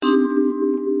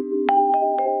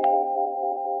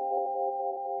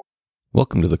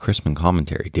Welcome to the Chrisman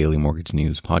Commentary Daily Mortgage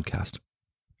News Podcast.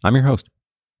 I'm your host,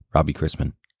 Robbie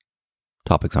Chrisman.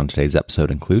 Topics on today's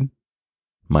episode include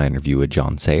my interview with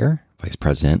John Sayer, Vice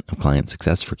President of Client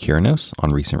Success for Curinos,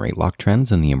 on recent rate lock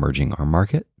trends in the emerging ARM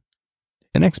market,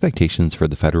 and expectations for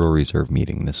the Federal Reserve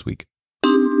meeting this week.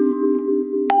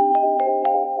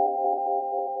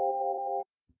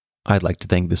 I'd like to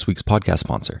thank this week's podcast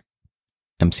sponsor,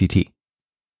 MCT.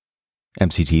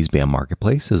 MCT's BAM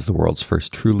Marketplace is the world's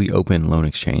first truly open loan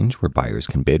exchange where buyers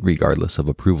can bid regardless of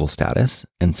approval status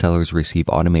and sellers receive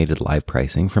automated live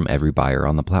pricing from every buyer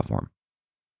on the platform.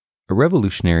 A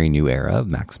revolutionary new era of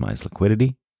maximized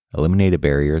liquidity, eliminated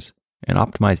barriers, and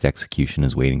optimized execution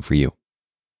is waiting for you.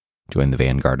 Join the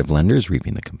vanguard of lenders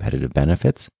reaping the competitive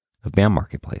benefits of BAM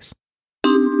Marketplace.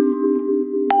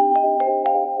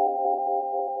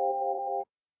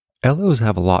 LOs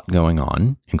have a lot going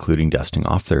on, including dusting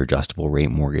off their adjustable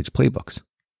rate mortgage playbooks.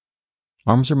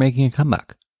 ARMs are making a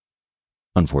comeback.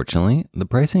 Unfortunately, the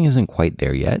pricing isn't quite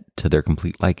there yet to their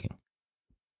complete liking.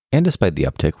 And despite the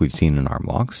uptick we've seen in ARM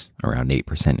locks, around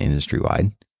 8%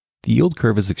 industry-wide, the yield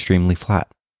curve is extremely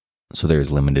flat, so there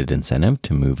is limited incentive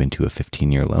to move into a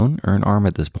 15-year loan or an ARM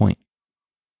at this point.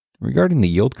 Regarding the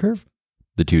yield curve,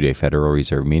 the two-day Federal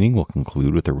Reserve meeting will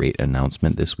conclude with a rate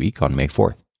announcement this week on May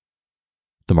 4th.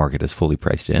 The market has fully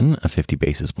priced in a 50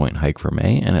 basis point hike for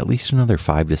May, and at least another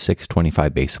 5 to 6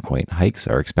 25 basis point hikes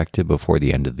are expected before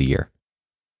the end of the year.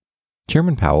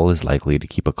 Chairman Powell is likely to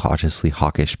keep a cautiously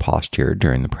hawkish posture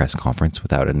during the press conference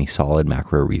without any solid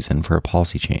macro reason for a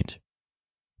policy change.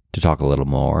 To talk a little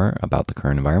more about the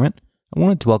current environment, I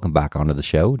wanted to welcome back onto the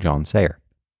show John Sayer.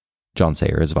 John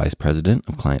Sayer is Vice President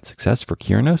of Client Success for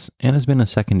Curinos and has been a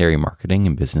secondary marketing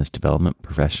and business development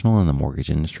professional in the mortgage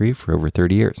industry for over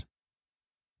 30 years.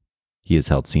 He has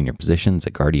held senior positions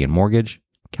at Guardian Mortgage,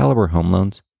 Caliber Home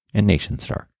Loans, and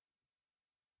NationStar.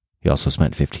 He also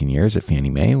spent 15 years at Fannie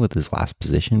Mae, with his last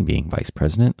position being Vice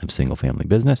President of Single Family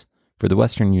Business for the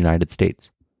Western United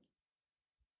States.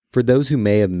 For those who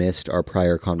may have missed our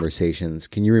prior conversations,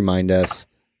 can you remind us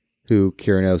who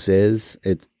Curinos is?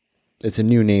 It's a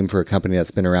new name for a company that's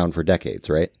been around for decades,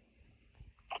 right?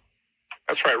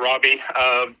 That's right, Robbie.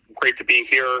 Great to be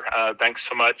here. Thanks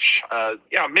so much.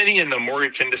 Many in the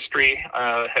mortgage industry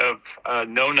have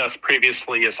known us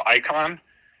previously as Icon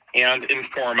and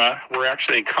Informa. We're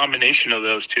actually a combination of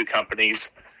those two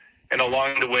companies. And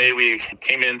along the way, we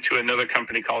came into another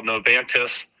company called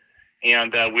Novantas,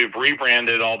 and we've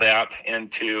rebranded all that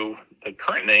into the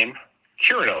current name,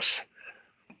 Curinos.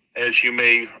 As you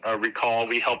may recall,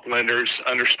 we help lenders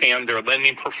understand their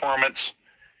lending performance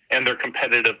and their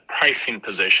competitive pricing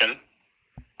position.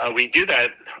 We do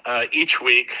that each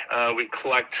week. We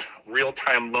collect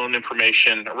real-time loan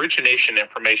information, origination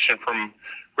information from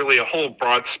really a whole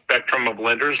broad spectrum of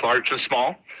lenders, large and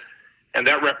small. And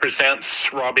that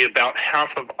represents, Robbie, about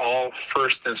half of all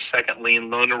first and second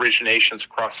lien loan originations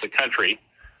across the country.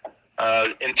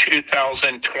 In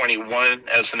 2021,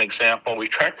 as an example, we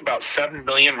tracked about 7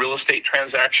 million real estate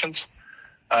transactions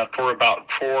for about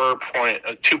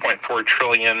 2.4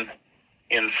 trillion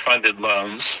in funded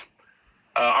loans.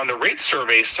 On the rate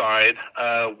survey side,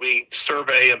 we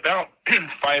survey about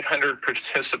 500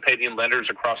 participating lenders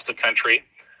across the country.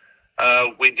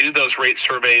 We do those rate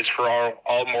surveys for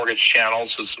all mortgage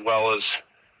channels, as well as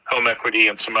home equity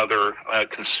and some other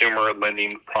consumer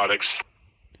lending products.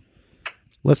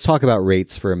 Let's talk about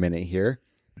rates for a minute here.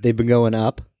 They've been going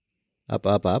up.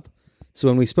 So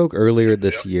when we spoke earlier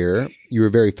this year, you were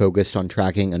very focused on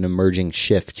tracking an emerging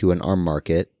shift to an ARM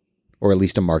market, or at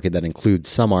least a market that includes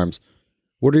some ARMs.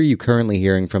 What are you currently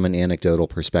hearing from an anecdotal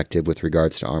perspective with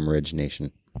regards to ARM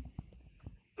origination?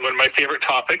 One of my favorite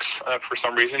topics, for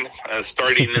some reason,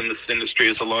 starting in this industry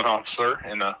as a loan officer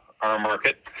in a ARM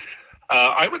market.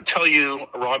 I would tell you,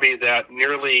 Robbie, that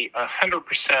nearly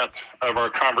 100% of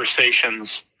our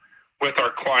conversations with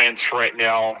our clients right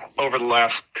now over the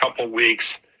last couple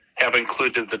weeks have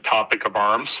included the topic of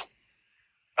ARMs.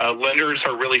 Lenders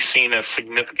are really seeing a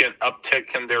significant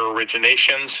uptick in their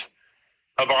originations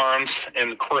of ARMs,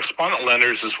 and correspondent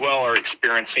lenders as well are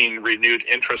experiencing renewed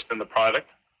interest in the product.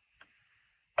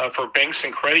 For banks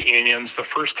and credit unions, the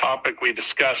first topic we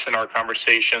discuss in our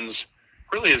conversations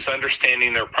really is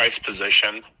understanding their price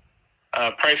position.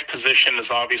 Price position is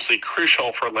obviously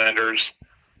crucial for lenders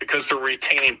because they're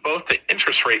retaining both the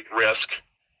interest rate risk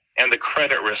and the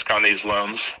credit risk on these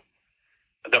loans.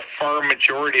 The far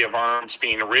majority of ARMs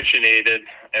being originated,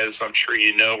 as I'm sure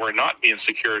you know, are not being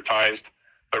securitized,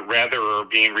 but rather are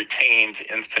being retained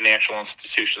in financial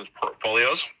institutions'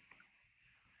 portfolios.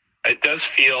 It does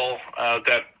feel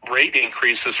that rate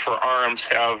increases for ARMs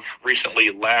have recently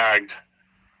lagged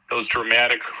those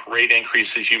dramatic rate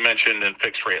increases you mentioned in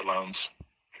fixed rate loans.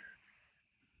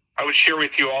 I would share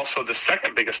with you also the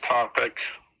second biggest topic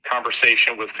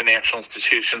conversation with financial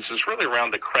institutions is really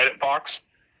around the credit box.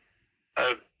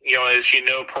 As you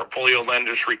know, portfolio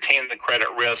lenders retain the credit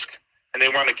risk, and they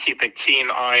want to keep a keen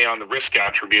eye on the risk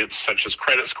attributes such as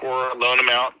credit score, loan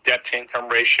amount, debt-to-income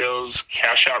ratios,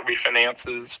 cash-out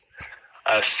refinances,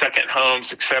 second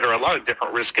homes, et cetera. A lot of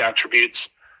different risk attributes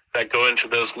that go into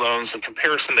those loans. In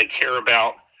comparison, they care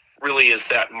about really is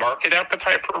that market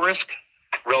appetite for risk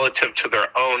relative to their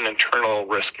own internal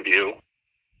risk view.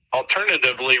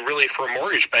 Alternatively, really for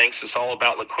mortgage banks, it's all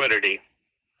about liquidity.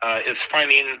 It's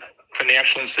finding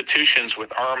financial institutions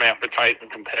with ARM appetite and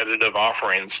competitive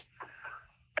offerings.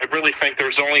 I really think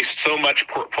there's only so much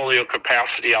portfolio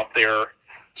capacity out there,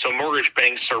 so mortgage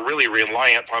banks are really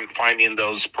reliant on finding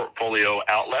those portfolio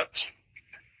outlets.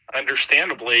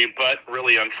 Understandably, but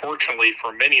really unfortunately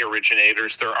for many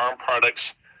originators, their ARM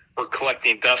products were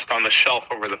collecting dust on the shelf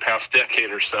over the past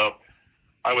decade or so.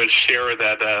 I would share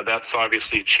that that's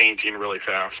obviously changing really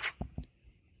fast.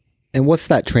 And what's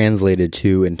that translated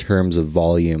to in terms of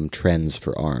volume trends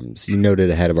for ARMs? You noted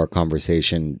ahead of our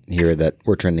conversation here that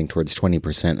we're trending towards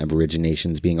 20% of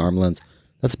originations being ARM loans.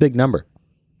 That's a big number.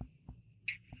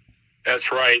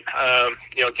 That's right.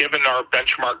 Given our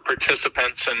benchmark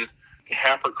participants and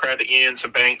half are credit unions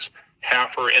and banks,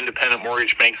 half are independent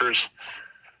mortgage bankers,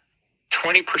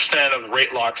 20% of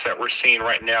rate locks that we're seeing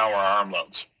right now are ARM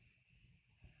loans.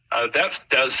 That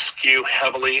does skew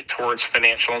heavily towards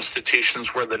financial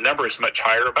institutions where the number is much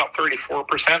higher, about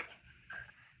 34%.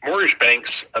 Mortgage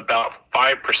banks, about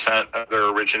 5% of their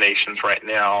originations right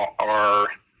now are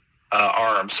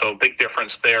ARM, so big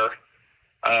difference there.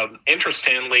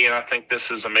 Interestingly, and I think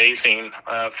this is amazing,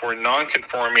 for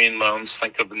non-conforming loans,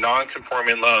 think of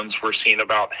non-conforming loans, we're seeing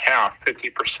about half,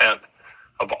 50%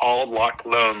 of all locked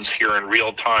loans here in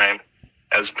real time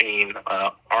as being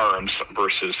ARMs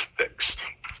versus fixed.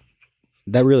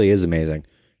 That really is amazing.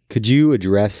 Could you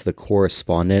address the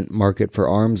correspondent market for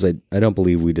ARMs? I don't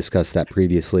believe we discussed that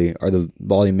previously. Are the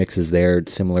volume mixes there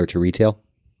similar to retail?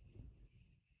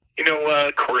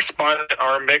 Correspondent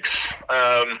ARM mix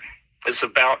is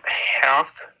about half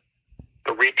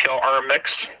the retail ARM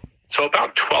mix. So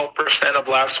about 12% of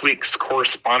last week's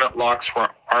correspondent locks were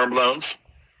ARM loans.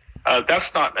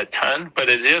 That's not a ton, but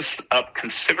it is up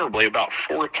considerably, about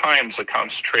 4 times the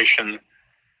concentration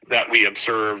that we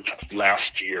observed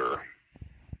last year.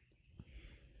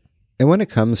 And when it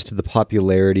comes to the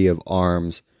popularity of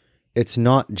ARMs, it's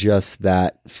not just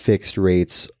that fixed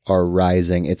rates are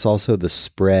rising, it's also the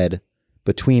spread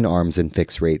between ARMs and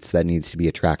fixed rates that needs to be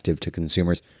attractive to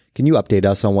consumers. Can you update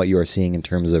us on what you are seeing in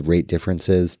terms of rate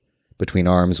differences between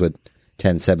ARMs with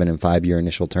 10, 7, and 5-year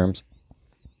initial terms?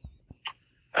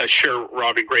 Sure,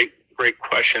 Robbie. Great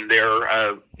question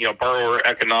there. Borrower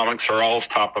economics are always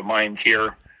top of mind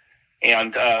here.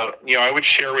 And, I would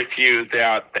share with you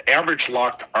that the average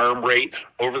locked ARM rate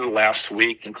over the last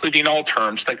week, including all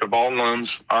terms, think of all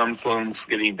loans, ARMs loans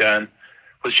getting done,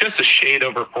 was just a shade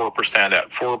over 4% at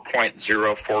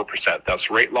 4.04%. That's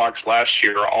rate locks last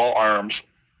year, all ARMs,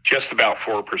 just about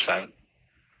 4%.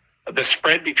 The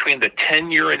spread between the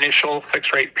 10-year initial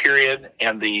fixed rate period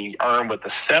and the ARM with the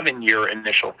 7-year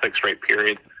initial fixed rate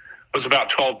period was about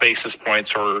 12 basis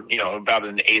points, or, about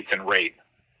an eighth in rate.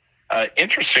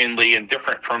 Interestingly, and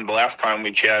different from the last time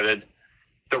we chatted,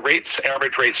 the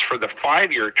average rates for the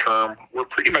 5-year term were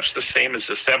pretty much the same as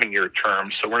the 7-year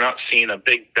term. So we're not seeing a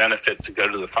big benefit to go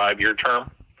to the 5-year term.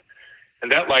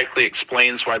 And that likely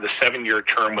explains why the 7-year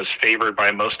term was favored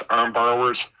by most ARM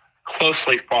borrowers,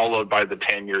 closely followed by the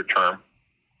 10-year term.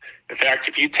 In fact,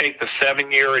 if you take the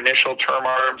 7-year initial term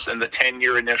ARMs and the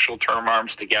 10-year initial term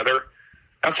ARMs together,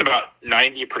 that's about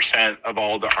 90% of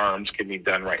all the ARMs getting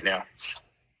done right now.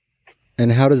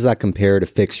 And how does that compare to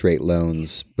fixed rate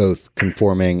loans, both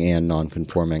conforming and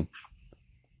non-conforming?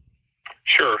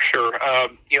 Sure.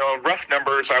 Rough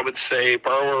numbers, I would say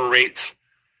borrower rates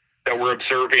that we're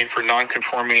observing for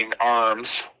non-conforming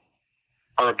ARMs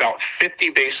are about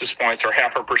 50 basis points or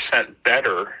 0.5%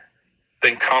 better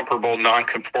than comparable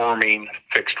non-conforming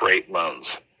fixed rate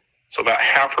loans. So about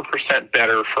 0.5%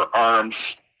 better for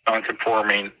ARMs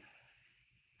non-conforming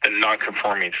than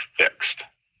non-conforming fixed.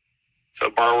 So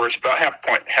borrowers about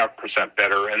 0.5%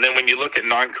 better. And then when you look at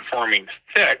non-conforming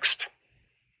fixed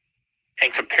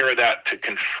and compare that to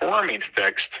conforming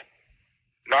fixed,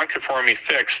 non-conforming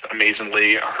fixed,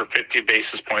 amazingly, are 50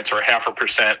 basis points or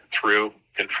 0.5% through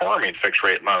conforming fixed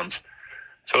rate loans.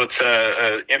 So it's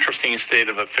an interesting state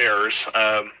of affairs.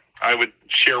 I would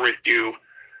share with you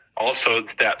also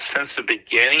that since the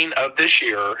beginning of this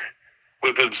year,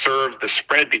 we've observed the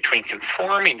spread between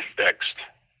conforming fixed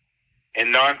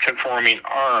and non-conforming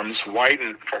arms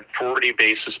widen from 40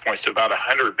 basis points to about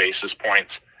 100 basis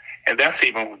points, and that's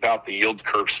even without the yield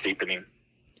curve steepening.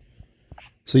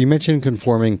 So you mentioned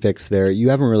conforming fixed there. You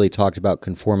haven't really talked about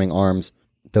conforming arms,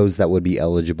 those that would be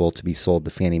eligible to be sold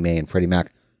to Fannie Mae and Freddie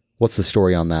Mac. What's the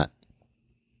story on that?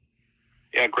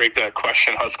 Yeah, great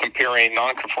question. I was comparing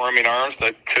non-conforming arms,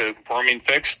 the conforming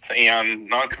fixed, and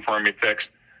non-conforming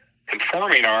fixed.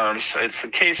 Conforming arms, it's the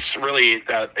case really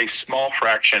that a small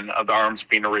fraction of the arms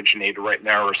being originated right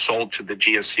now are sold to the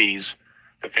GSEs,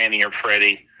 the Fannie or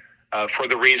Freddie, for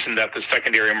the reason that the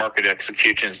secondary market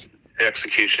execution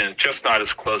is just not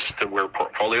as close to where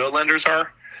portfolio lenders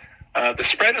are. The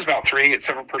spread is about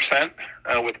 3-7%,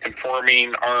 with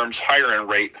conforming arms higher in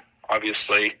rate,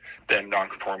 obviously, than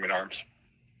non-conforming arms.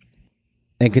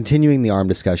 And continuing the ARM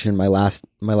discussion, my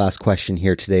last question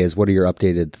here today is, what are your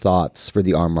updated thoughts for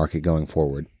the ARM market going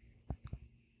forward?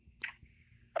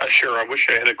 Sure. I wish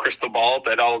I had a crystal ball,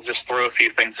 but I'll just throw a few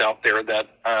things out there that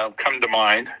come to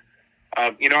mind.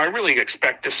 I really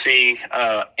expect to see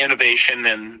innovation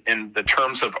in the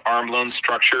terms of ARM loan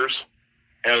structures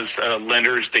as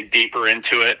lenders dig deeper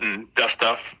into it and dust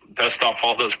off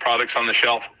all those products on the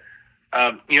shelf.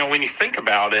 When you think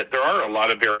about it, there are a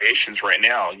lot of variations right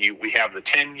now. We have the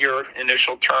 10-year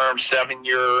initial term,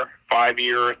 7-year,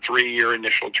 5-year, 3-year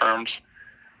initial terms.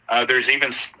 There's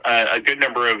even a good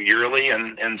number of yearly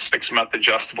and 6-month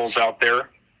adjustables out there.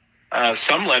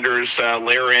 Some lenders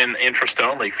layer in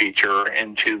interest-only feature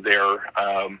into their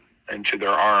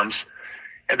ARMs.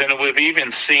 And then we've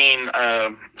even seen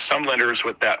some lenders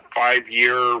with that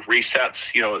 5-year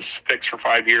resets, it's fixed for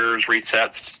 5 years,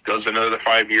 resets, goes another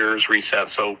 5 years, resets,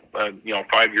 so,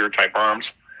 5-year type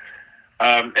ARMs.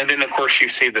 And then, of course, you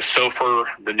see the SOFR,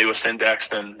 the newest index,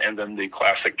 and then the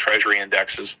classic Treasury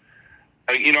indexes.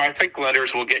 I think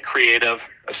lenders will get creative,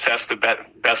 assess the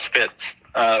best fits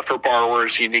for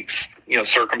borrowers' unique,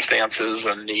 circumstances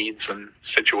and needs and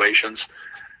situations.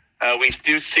 We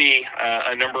do see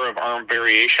a number of ARM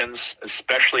variations,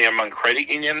 especially among our credit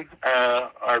union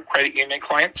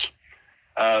clients.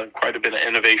 Quite a bit of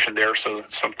innovation there, so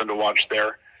it's something to watch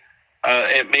there.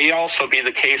 It may also be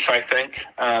the case, I think,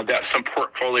 that some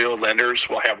portfolio lenders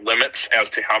will have limits as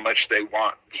to how much they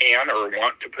can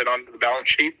to put onto the balance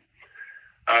sheet.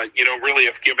 Really,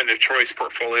 if given a choice,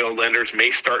 portfolio lenders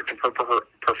may start to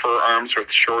prefer ARMs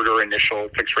with shorter initial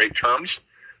fixed rate terms.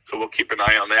 So we'll keep an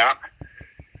eye on that.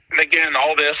 And again,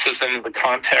 all this is in the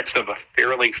context of a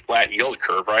fairly flat yield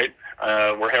curve, right?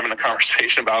 We're having a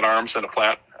conversation about ARMs and a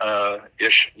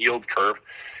flat-ish yield curve.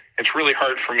 It's really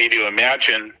hard for me to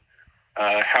imagine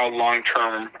how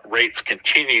long-term rates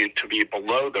continue to be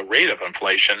below the rate of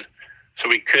inflation. So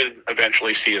we could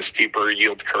eventually see a steeper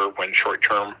yield curve when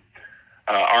short-term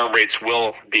ARM rates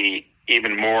will be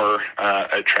even more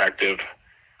attractive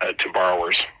to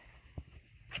borrowers.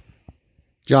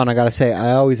 John, I got to say,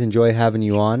 I always enjoy having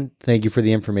you on. Thank you for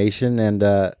the information, and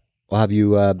we'll have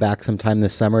you back sometime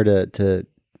this summer to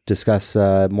discuss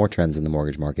more trends in the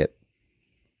mortgage market.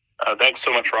 Thanks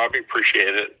so much, Robbie.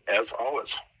 Appreciate it, as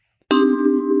always.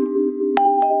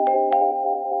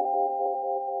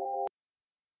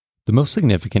 The most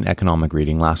significant economic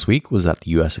reading last week was that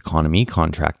the U.S. economy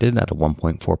contracted at a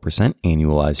 1.4%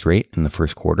 annualized rate in the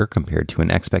first quarter compared to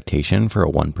an expectation for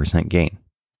a 1% gain.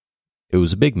 It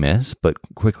was a big miss, but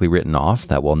quickly written off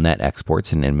that while net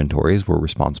exports and inventories were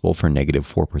responsible for negative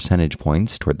 4 percentage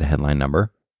points toward the headline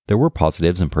number, there were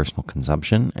positives in personal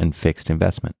consumption and fixed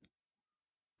investment.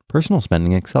 Personal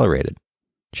spending accelerated,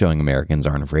 showing Americans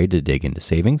aren't afraid to dig into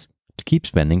savings to keep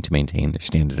spending to maintain their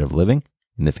standard of living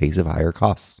in the face of higher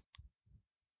costs.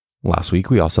 Last week,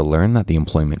 we also learned that the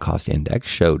Employment Cost Index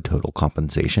showed total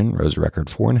compensation rose a record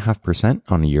 4.5%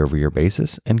 on a year-over-year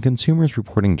basis, and consumers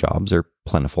reporting jobs are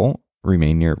plentiful,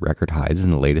 remain near record highs in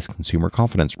the latest Consumer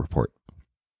Confidence Report.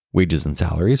 Wages and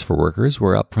salaries for workers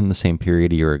were up from the same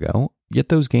period a year ago, yet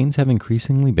those gains have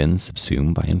increasingly been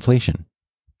subsumed by inflation.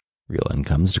 Real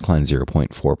incomes declined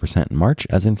 0.4% in March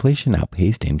as inflation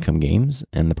outpaced income gains,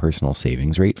 and the personal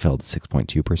savings rate fell to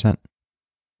 6.2%.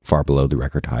 Far below the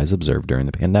record highs observed during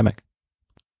the pandemic.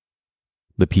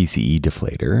 The PCE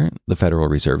deflator, the Federal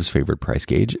Reserve's favorite price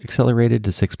gauge, accelerated to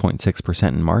 6.6%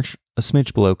 in March, a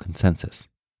smidge below consensus.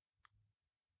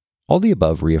 All the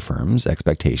above reaffirms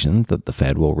expectations that the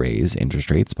Fed will raise interest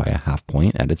rates by a half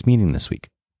point at its meeting this week.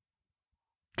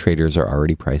 Traders are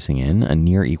already pricing in a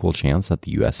near equal chance that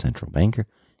the U.S. Central Bank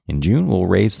in June will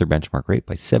raise their benchmark rate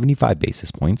by 75 basis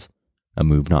points, a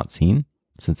move not seen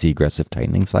since the aggressive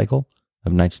tightening cycle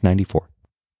of 1994.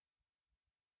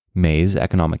 May's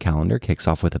economic calendar kicks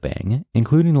off with a bang,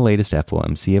 including the latest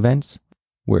FOMC events,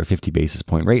 where a 50 basis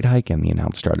point rate hike and the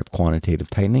announced start of quantitative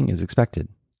tightening is expected,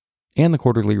 and the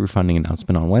quarterly refunding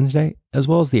announcement on Wednesday, as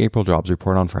well as the April jobs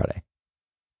report on Friday.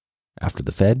 After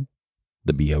the Fed,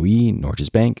 the BOE,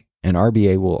 Norges Bank, and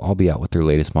RBA will all be out with their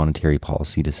latest monetary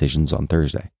policy decisions on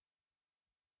Thursday.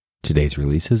 Today's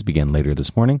releases begin later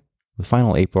this morning, with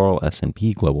final April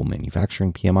S&P Global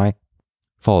Manufacturing PMI,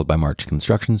 followed by March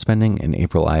construction spending and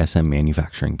April ISM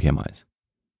manufacturing PMIs.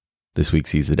 This week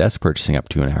sees the desk purchasing up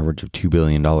to an average of $2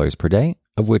 billion per day,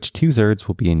 of which 2/3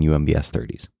 will be in UMBS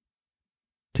 30s.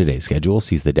 Today's schedule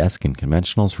sees the desk in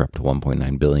conventionals for up to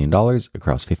 $1.9 billion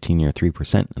across 15-year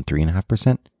 3% and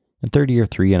 3.5%, and 30-year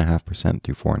 3.5%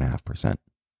 through 4.5%.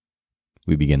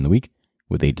 We begin the week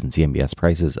with agency MBS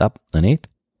prices up 1/8,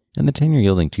 and the 10-year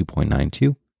yielding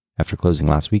 2.92 after closing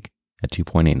last week at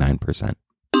 2.89%.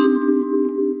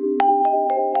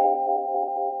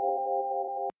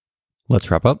 Let's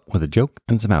wrap up with a joke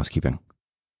and some housekeeping.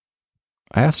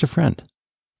 I asked a friend,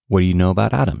 "What do you know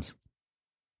about atoms?"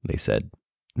 They said,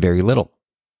 "Very little."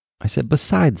 I said,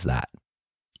 "Besides that."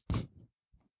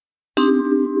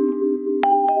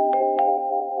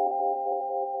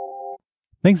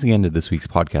 Thanks again to this week's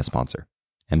podcast sponsor,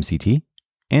 MCT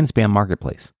and Spam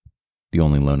Marketplace, the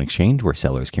only loan exchange where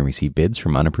sellers can receive bids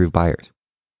from unapproved buyers.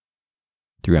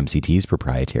 Through MCT's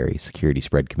proprietary security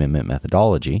spread commitment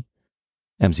methodology,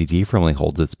 MCT firmly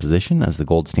holds its position as the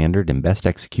gold standard in best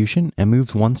execution and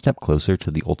moves one step closer to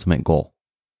the ultimate goal,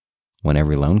 when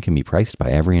every loan can be priced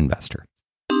by every investor.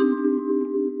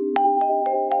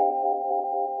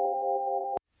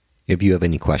 If you have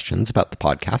any questions about the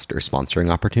podcast or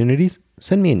sponsoring opportunities,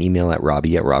 send me an email at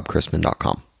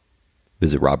robbie@robchrisman.com.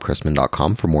 Visit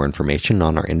robchrisman.com for more information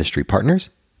on our industry partners,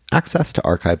 access to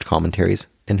archived commentaries,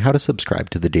 and how to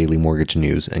subscribe to the daily mortgage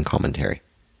news and commentary.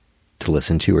 To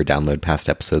listen to or download past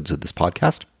episodes of this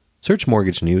podcast, search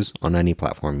Mortgage News on any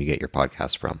platform you get your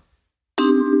podcasts from.